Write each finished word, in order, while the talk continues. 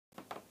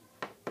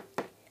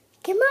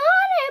Come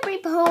on, every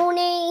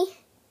pony.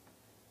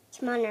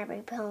 Come on,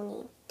 every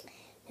pony.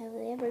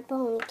 No, every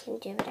pony can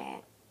do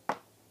that.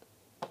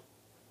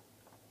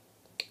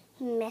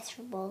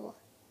 Miserable.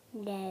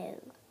 No.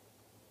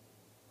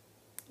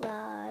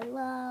 La,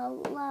 la,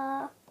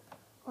 la.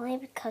 Only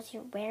because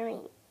you're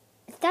wearing...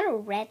 Is that a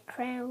red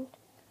crown?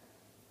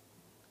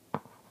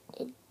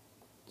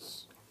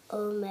 It's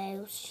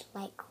almost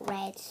like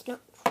red. It's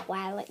not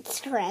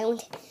Twilight's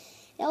crown.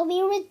 It'll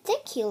be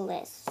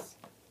ridiculous.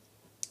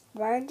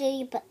 Where do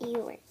you put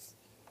yours?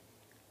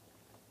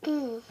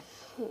 I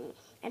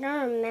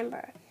don't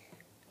remember.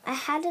 I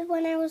had it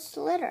when I was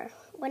little.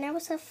 When I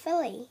was a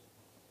filly.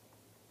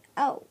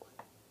 Oh.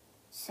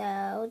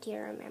 So, do you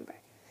remember?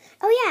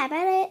 Oh yeah, I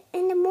bought it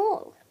in the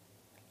mall.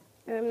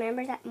 You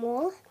remember that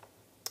mall?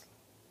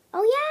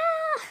 Oh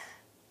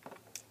yeah!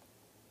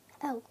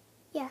 Oh,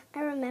 yeah, I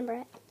remember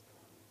it.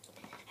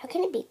 How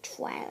can it be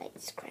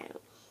Twilight's crown?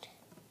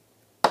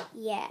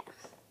 Yeah.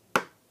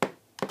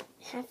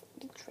 Have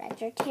the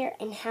treasure here,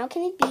 and how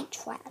can it be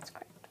Twilight's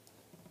crown?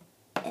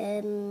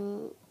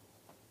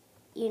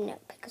 You know,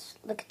 because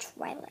look at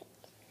Twilight.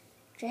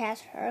 She has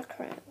her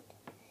crown.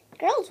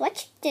 Girls,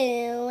 what you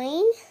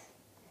doing?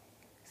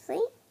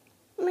 See?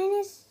 Mine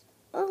is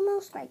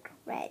almost like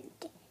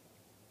red.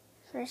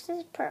 First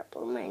is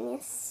purple, mine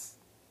is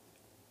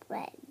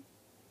red.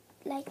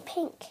 Like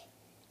pink.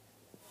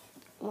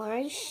 Why are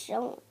you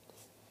showing?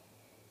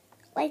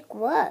 Like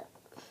what?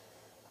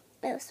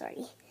 Oh,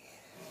 sorry.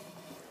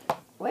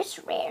 Where's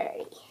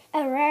Rarity?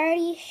 Oh,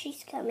 Rarity,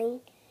 she's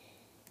coming.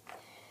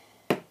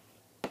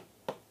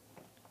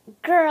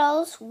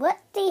 Girls, what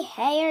the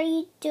hell are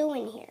you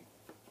doing here?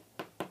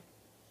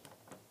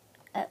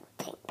 Oh,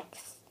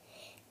 thanks.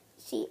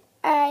 See,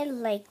 I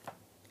like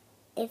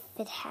if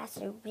it has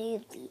a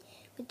ruby,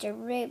 but the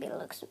ruby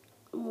looks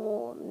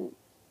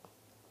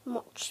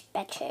much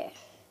better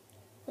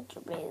with the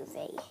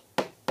ruby.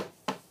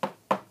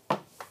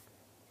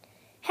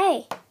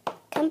 Hey,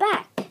 come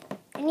back.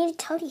 I need to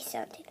tell you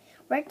something.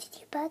 Where did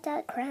you buy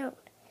that crown?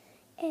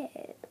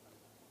 Ew.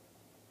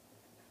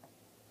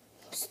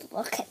 Just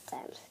look at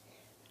them.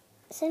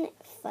 Isn't it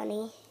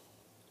funny?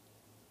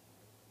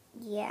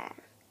 Yeah,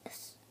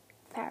 it's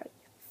very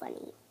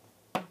funny.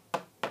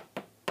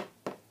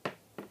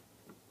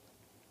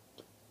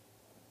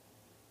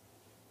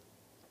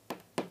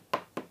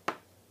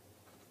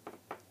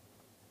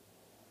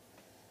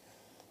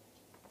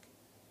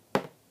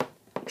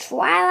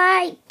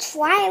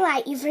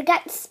 Twilight, you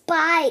forgot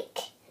Spike.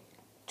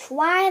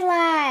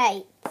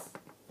 Twilight,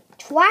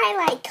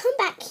 come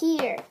back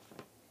here.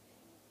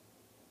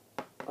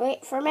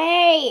 Wait for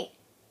me.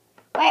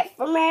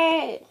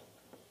 Oh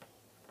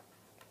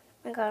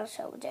my God, I'm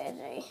so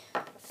dizzy.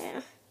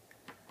 Yeah.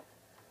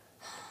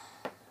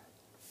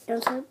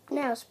 Don't sleep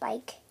now,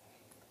 Spike.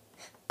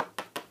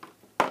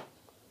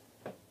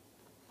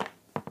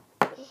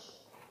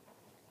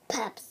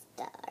 Pop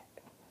star.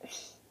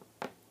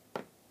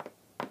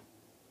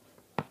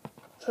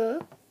 Huh?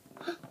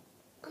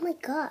 Oh my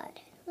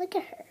God, look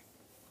at her.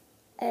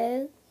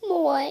 Oh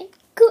my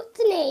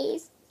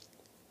goodness.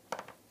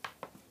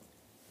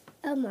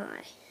 Oh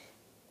my.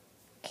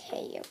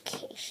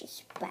 Okay,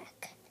 she's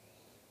back.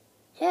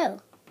 Who?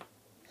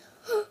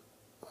 Oh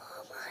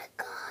my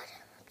God,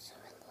 I'm so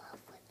in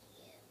love with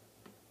you.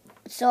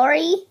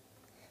 Sorry?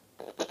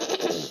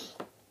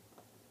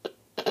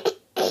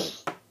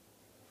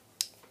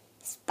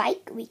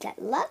 Spike, we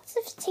got lots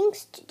of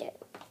things to do.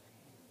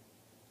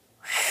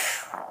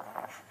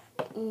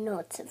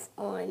 Lots of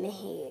arm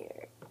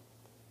hair.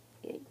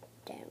 You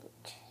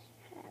don't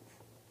have.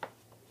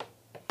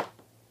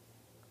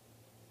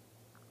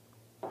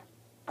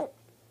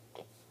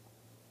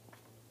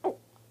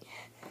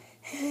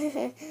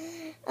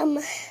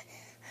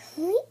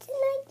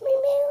 Tonight, my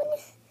moon.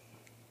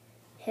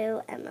 Who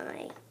am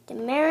I? The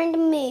mare and the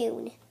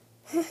moon.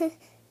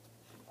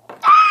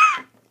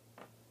 Ah!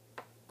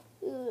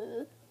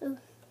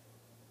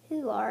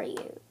 Who are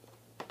you?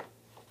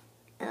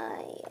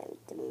 I am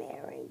the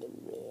mare and the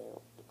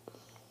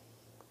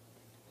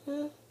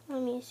moon.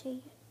 Let me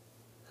see.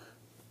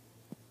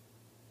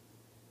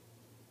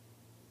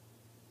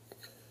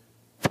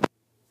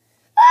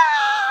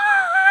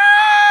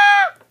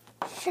 Ah!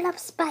 Shut up,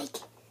 Spike.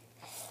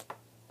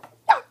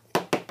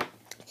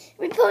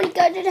 We pony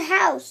go to the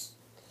house.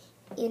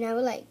 You know,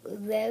 like,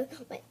 when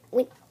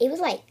it was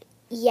like,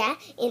 yeah,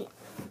 and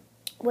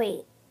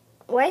wait,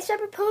 why is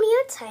Rubber Pony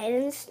outside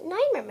in this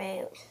nightmare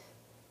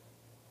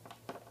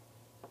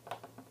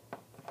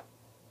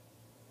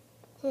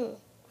mode?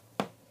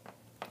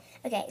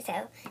 Okay,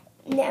 so,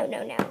 no.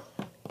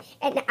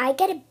 And I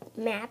get a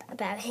map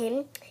about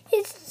him.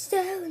 He's so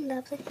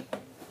lovely.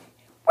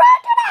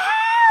 Run to the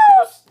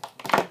house!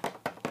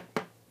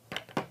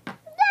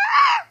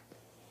 Ah!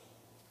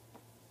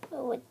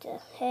 Oh, what the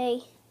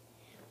hey?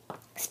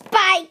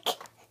 Spike!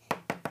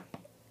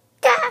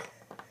 Ah!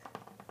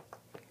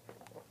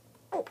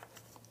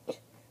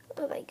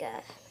 Oh my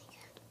God.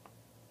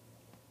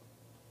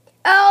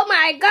 Oh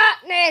my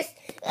goodness!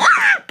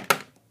 Ah!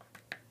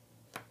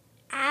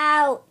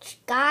 Ouch,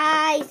 guys.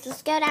 Guys,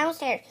 let's go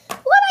downstairs. Oh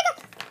my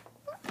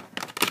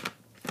god!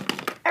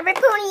 Every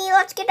pony,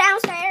 let's get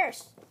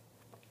downstairs.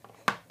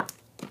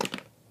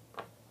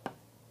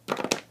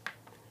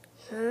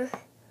 Huh?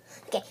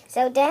 Okay,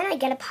 so then I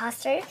get a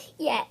poster.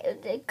 Yeah.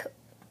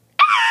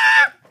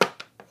 Ah!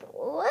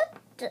 What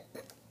the?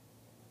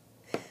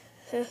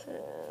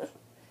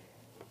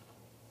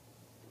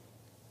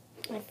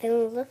 I've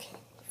been looking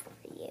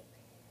for you.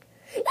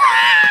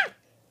 Ah!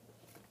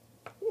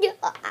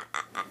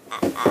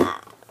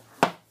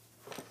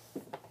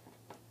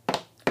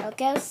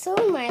 Okay, so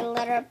my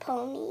little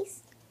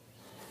ponies.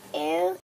 Ew.